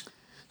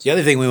The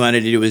other thing we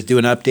wanted to do was do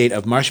an update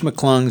of Marsh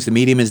McClung's The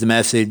Medium is the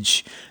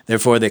Message,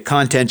 therefore the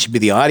content should be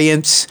the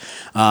audience.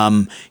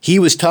 He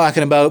was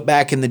talking about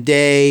back in the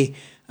day,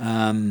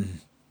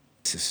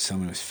 this is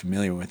someone who's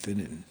familiar with it,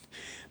 and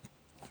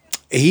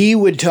he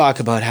would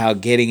talk about how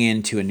getting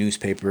into a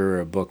newspaper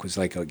or a book was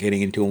like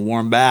getting into a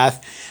warm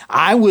bath.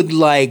 I would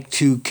like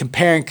to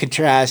compare and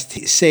contrast,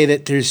 say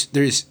that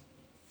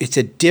it's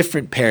a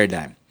different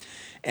paradigm.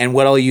 And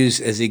what I'll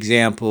use as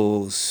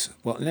examples,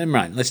 well, never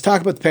mind. Let's talk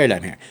about the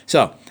paradigm here.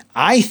 So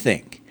I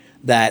think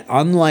that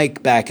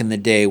unlike back in the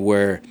day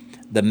where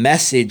the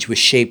message was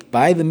shaped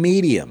by the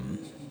medium,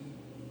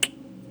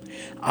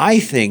 I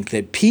think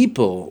that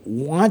people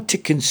want to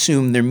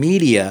consume their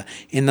media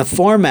in the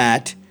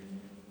format,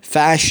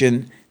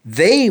 fashion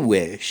they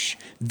wish.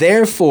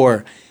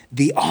 Therefore,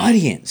 the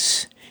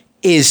audience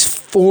is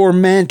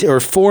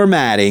formatting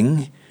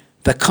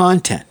the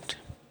content,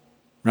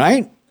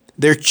 right?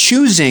 They're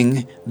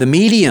choosing the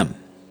medium.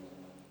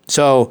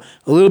 So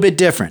a little bit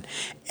different.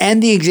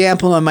 And the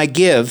example I might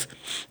give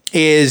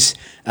is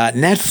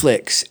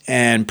Netflix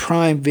and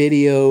Prime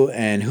Video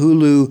and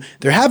Hulu.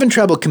 They're having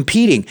trouble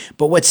competing.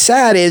 But what's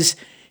sad is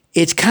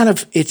it's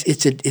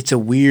a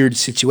weird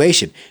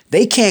situation.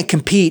 They can't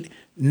compete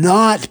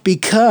not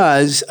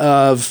because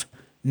of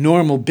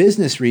normal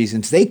business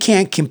reasons. They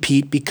can't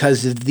compete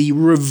because of the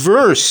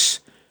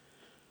reverse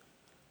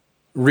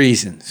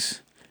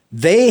reasons.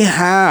 They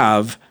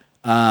have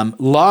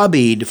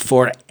lobbied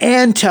for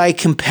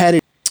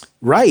anti-competitive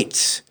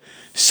rights.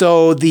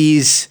 So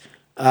these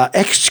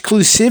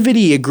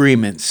exclusivity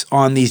agreements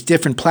on these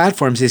different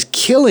platforms is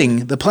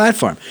killing the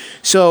platform.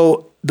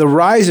 So the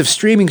rise of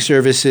streaming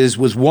services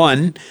was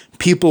one,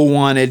 people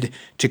wanted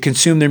to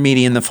consume their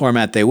media in the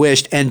format they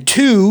wished, and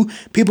two,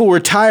 people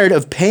were tired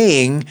of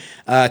paying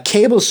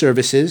cable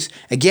services,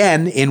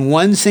 again, in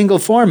one single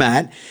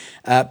format,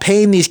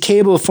 paying these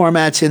cable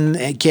formats, and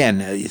again,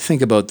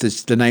 think about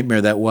this, the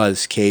nightmare that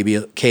was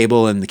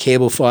cable, and the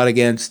cable fought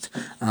against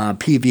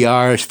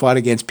PVRs, fought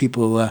against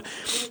people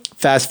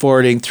fast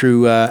forwarding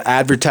through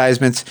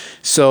advertisements.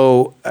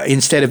 So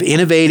instead of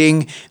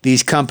innovating,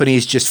 these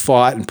companies just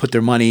fought and put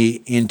their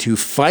money into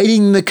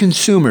fighting the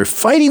consumer,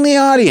 fighting the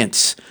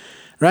audience,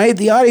 right?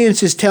 The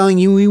audience is telling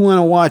you, we want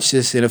to watch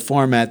this in a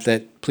format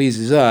that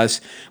pleases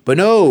us, but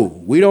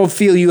no, we don't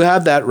feel you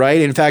have that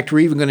right. In fact, we're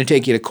even going to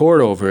take you to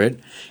court over it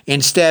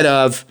instead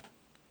of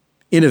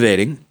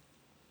innovating.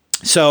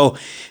 So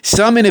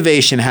some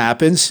innovation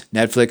happens,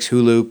 Netflix,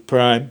 Hulu,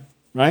 Prime,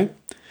 right?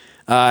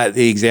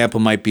 The example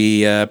might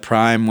be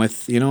Prime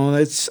with,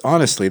 that's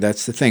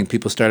the thing.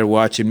 People started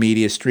watching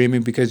media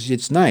streaming because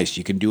it's nice.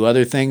 You can do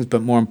other things,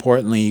 but more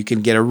importantly, you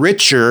can get a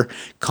richer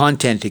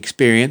content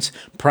experience.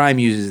 Prime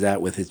uses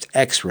that with its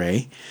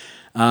X-Ray.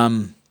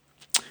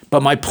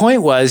 But my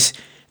point was,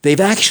 they've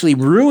actually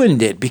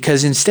ruined it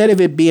because instead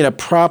of it being a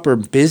proper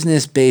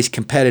business-based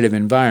competitive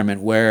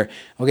environment where,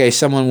 okay,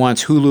 someone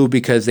wants Hulu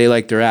because they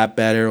like their app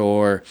better,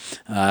 or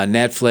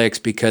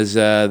Netflix because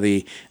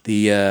the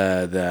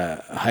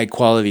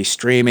high-quality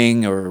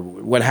streaming or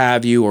what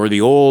have you, or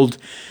the old,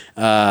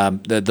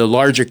 the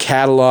larger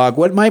catalog,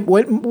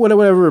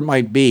 whatever it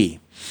might be.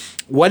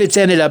 What it's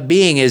ended up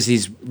being is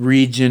these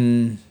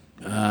region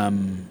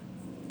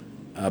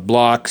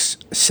blocks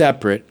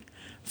separate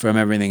from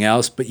everything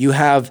else, but you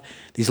have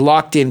these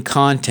locked-in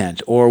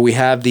content, or we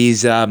have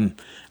these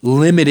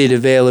limited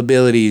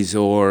availabilities,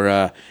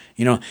 or,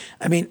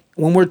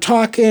 when we're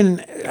talking,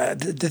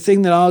 the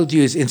thing that I'll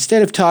do is,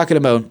 instead of talking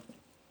about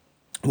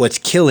what's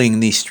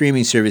killing these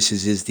streaming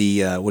services is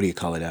the, what do you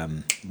call it?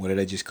 What did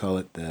I just call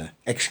it? The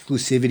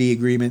exclusivity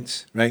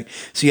agreements, right?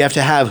 So you have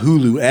to have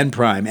Hulu and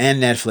Prime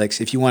and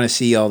Netflix if you want to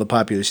see all the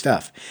popular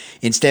stuff,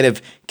 instead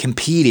of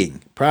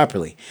competing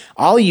properly.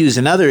 I'll use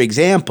another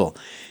example.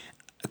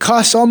 It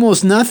costs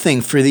almost nothing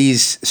for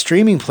these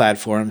streaming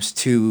platforms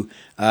to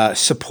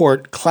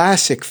support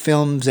classic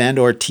films and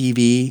or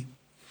TV,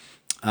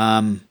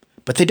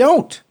 but they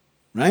don't,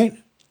 right?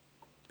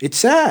 It's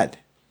sad,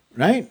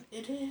 right?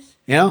 It is.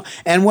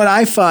 And what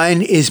I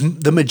find is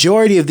the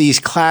majority of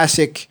these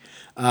classic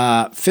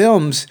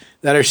films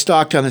that are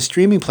stocked on the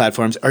streaming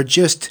platforms are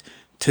just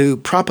to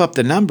prop up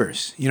the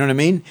numbers. You know what I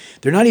mean?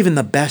 They're not even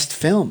the best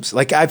films.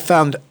 Like, I've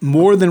found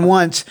more than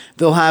once,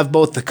 they'll have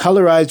both the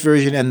colorized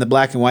version and the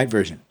black and white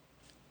version.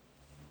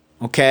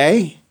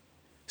 Okay?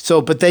 So,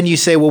 but then you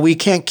say, well, we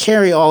can't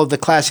carry all of the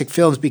classic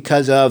films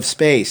because of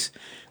space.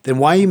 Then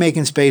why are you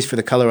making space for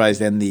the colorized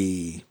and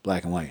the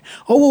black and white?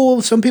 Oh,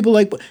 well, some people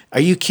like,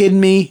 are you kidding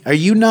me? Are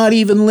you not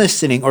even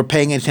listening or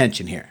paying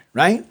attention here,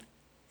 right?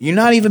 You're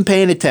not even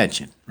paying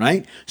attention,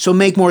 right? So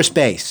make more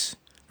space.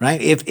 Right?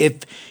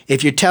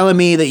 If you're telling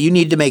me that you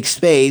need to make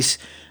space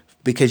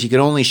because you can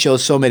only show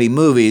so many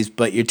movies,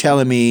 but you're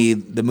telling me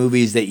the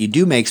movies that you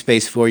do make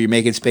space for, you're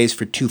making space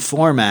for two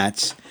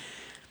formats,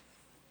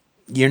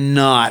 you're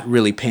not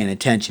really paying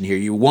attention here.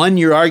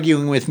 You're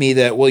arguing with me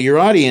that, well, your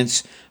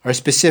audience are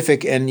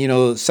specific and,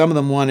 some of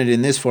them want it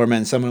in this format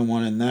and some of them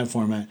want it in that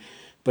format.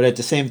 But at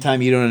the same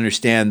time, you don't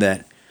understand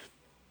that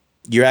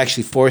you're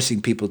actually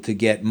forcing people to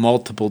get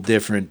multiple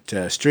different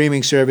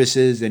streaming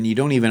services, and you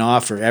don't even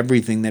offer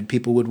everything that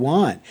people would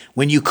want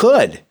when you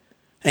could.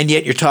 And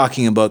yet you're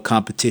talking about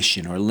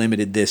competition or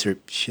limited this or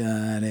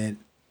shut it,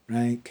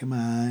 right? Come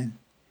on.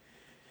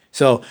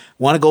 So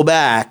want to go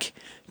back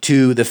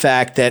to the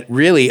fact that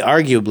really,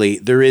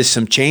 arguably, there is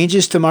some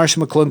changes to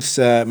Marshall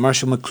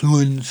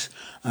McLuhan's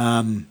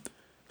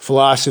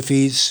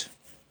philosophies.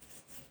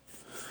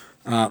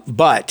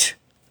 But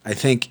I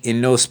think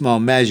in no small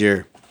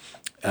measure,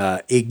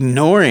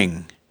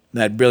 ignoring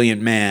that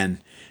brilliant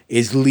man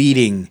is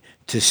leading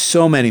to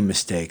so many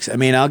mistakes. I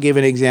mean, I'll give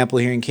an example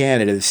here in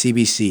Canada, the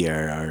CBC,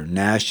 our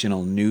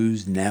national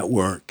news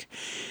network.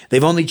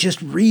 They've only just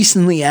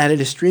recently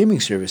added a streaming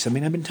service. I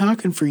mean, I've been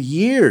talking for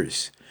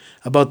years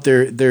about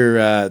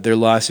their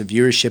loss of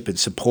viewership and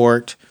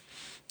support.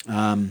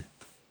 I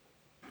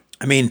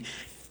mean,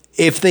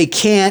 if they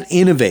can't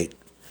innovate,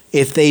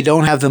 if they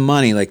don't have the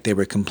money like they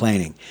were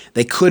complaining,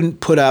 they couldn't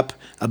put up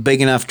a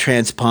big enough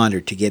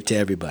transponder to get to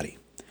everybody.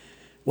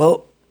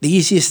 Well, the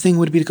easiest thing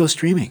would be to go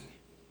streaming,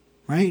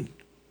 right?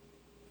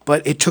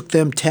 But it took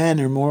them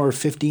 10 or more or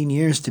 15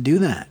 years to do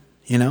that,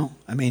 you know?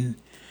 I mean,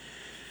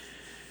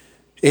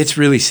 it's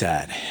really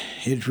sad.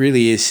 It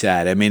really is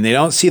sad. I mean, they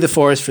don't see the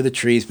forest for the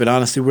trees, but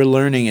honestly, we're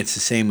learning it's the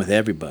same with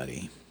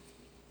everybody,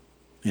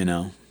 you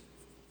know?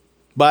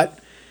 But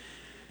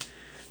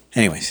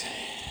anyways,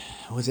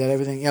 was that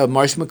everything? Yeah,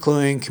 Marshall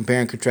McLuhan, compare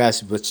and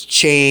contrast what's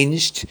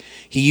changed.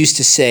 He used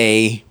to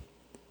say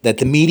that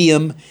the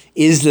medium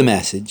is the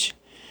message,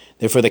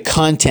 therefore the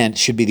content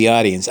should be the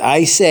audience.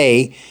 I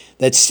say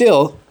that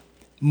still,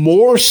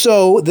 more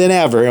so than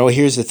ever, oh,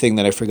 here's the thing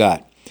that I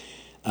forgot.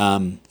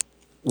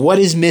 What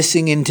is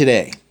missing in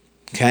today?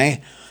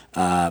 Okay?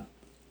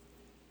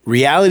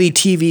 Reality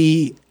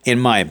TV, in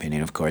my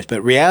opinion, of course,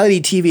 but reality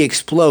TV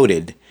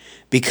exploded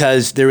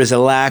because there is a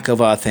lack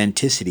of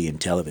authenticity in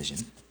television.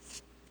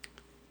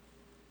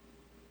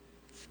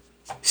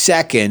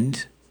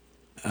 Second,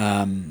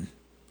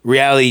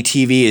 reality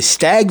TV is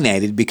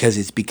stagnated because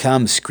it's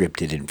become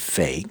scripted and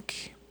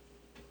fake.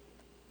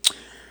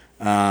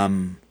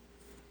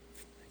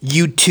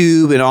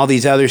 YouTube and all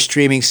these other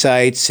streaming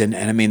sites, and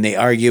I mean, they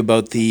argue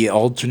about the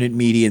alternate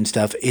media and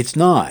stuff. It's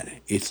not.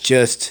 It's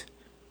just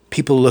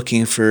people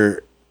looking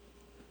for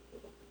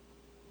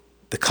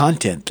the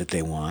content that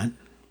they want.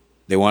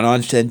 They want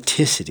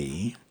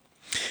authenticity.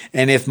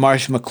 And if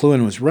Marshall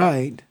McLuhan was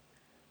right,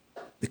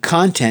 the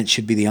content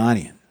should be the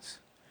audience.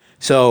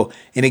 So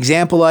an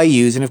example I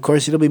use, and of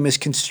course it'll be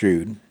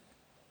misconstrued,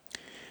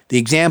 the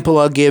example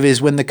I'll give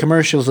is when the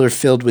commercials are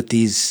filled with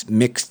these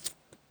mixed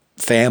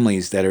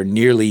families that are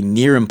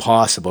near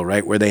impossible,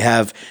 right? Where they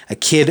have a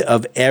kid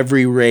of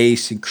every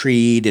race and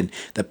creed, and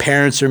the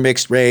parents are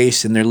mixed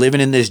race, and they're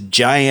living in this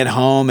giant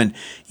home, and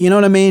you know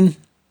what I mean?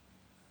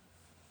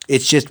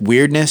 It's just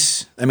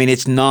weirdness. I mean,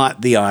 it's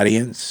not the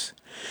audience.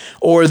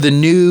 Or the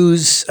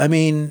news, I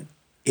mean,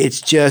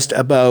 it's just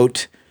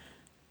about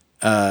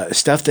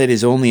stuff that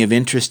is only of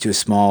interest to a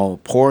small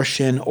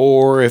portion,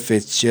 or if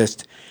it's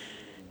just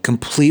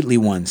completely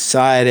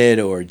one-sided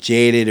or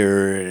jaded,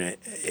 or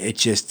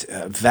it's just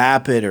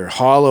vapid or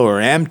hollow or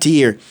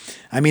empty, or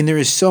I mean, there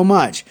is so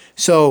much.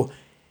 So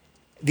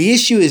the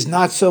issue is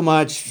not so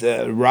much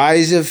the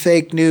rise of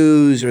fake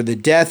news or the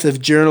death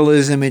of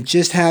journalism. It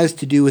just has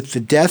to do with the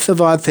death of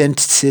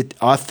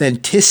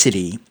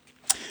authenticity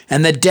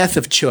and the death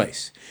of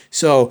choice.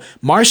 So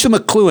Marshall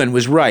McLuhan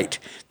was right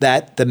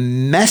that the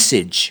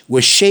message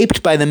was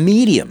shaped by the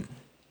medium.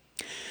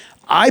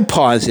 I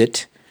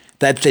posit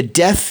that the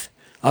death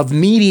of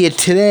media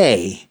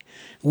today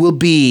will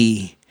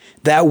be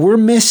that we're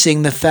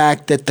missing the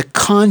fact that the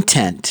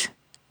content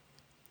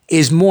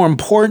is more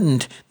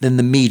important than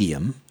the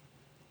medium,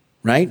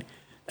 right?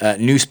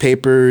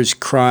 Newspapers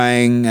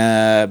crying,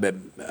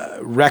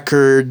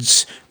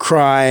 records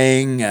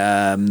crying,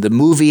 the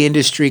movie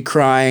industry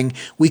crying.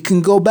 We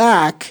can go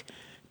back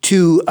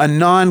to a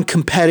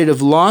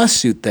non-competitive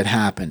lawsuit that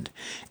happened.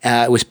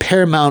 It was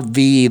Paramount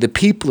v. the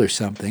People or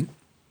something,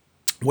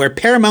 where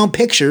Paramount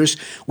Pictures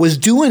was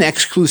doing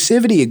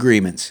exclusivity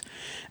agreements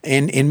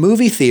in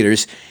movie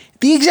theaters.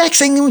 The exact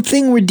same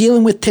thing we're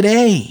dealing with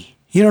today.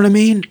 You know what I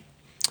mean?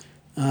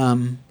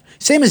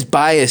 Same as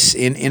bias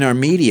in our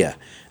media.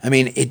 I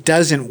mean, it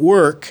doesn't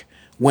work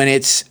when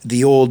it's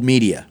the old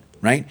media,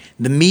 right?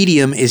 The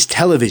medium is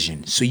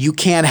television. So you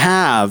can't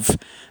have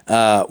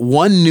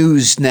one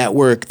news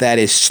network that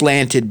is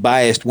slanted,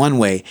 biased one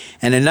way,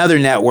 and another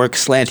network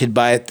slanted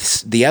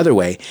biased the other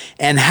way,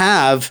 and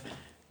have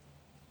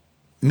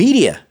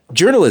media,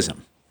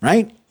 journalism,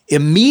 right?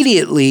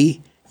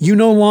 Immediately, you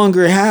no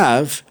longer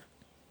have,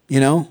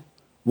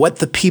 what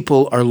the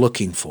people are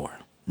looking for,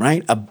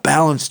 right? A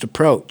balanced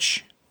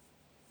approach,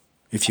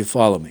 if you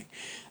follow me.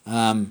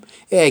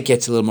 It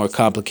gets a little more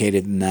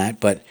complicated than that,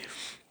 but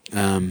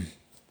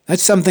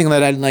that's something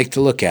that I'd like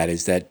to look at,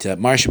 is that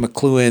Marshall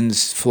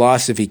McLuhan's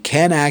philosophy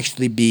can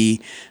actually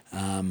be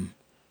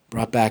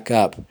brought back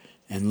up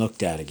and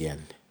looked at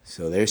again.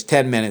 So there's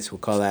 10 minutes. We'll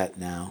call that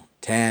now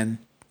 10,